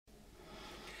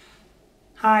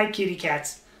Hi, kitty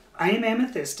cats. I am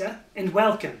Amethysta, and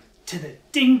welcome to the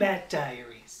Dingbat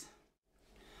Diaries.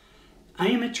 I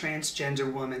am a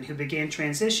transgender woman who began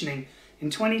transitioning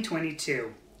in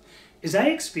 2022. As I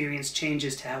experienced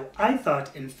changes to how I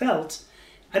thought and felt,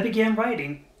 I began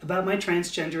writing about my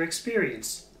transgender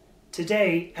experience.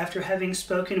 Today, after having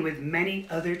spoken with many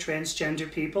other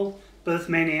transgender people, both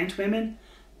men and women,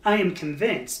 I am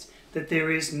convinced that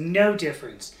there is no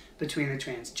difference between the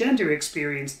transgender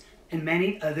experience and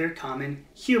many other common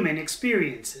human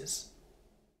experiences.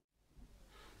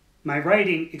 My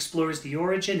writing explores the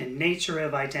origin and nature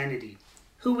of identity,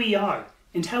 who we are,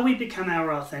 and how we become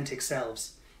our authentic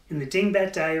selves. In the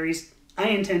Dingbat Diaries, I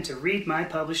intend to read my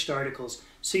published articles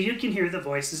so you can hear the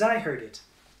voice as I heard it,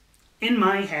 in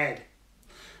my head.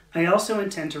 I also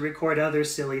intend to record other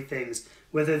silly things,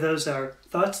 whether those are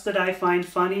thoughts that I find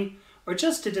funny or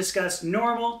just to discuss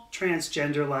normal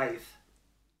transgender life.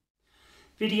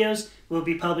 Videos will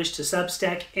be published to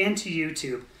Substack and to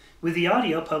YouTube, with the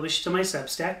audio published to my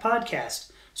Substack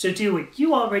podcast. So do what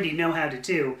you already know how to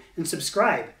do and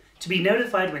subscribe to be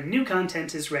notified when new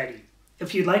content is ready.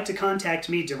 If you'd like to contact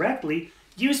me directly,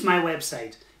 use my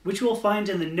website, which you will find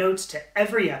in the notes to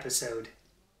every episode.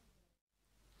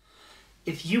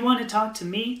 If you want to talk to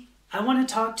me, I want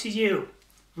to talk to you.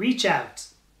 Reach out,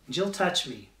 and you'll touch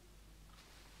me.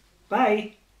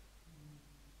 Bye.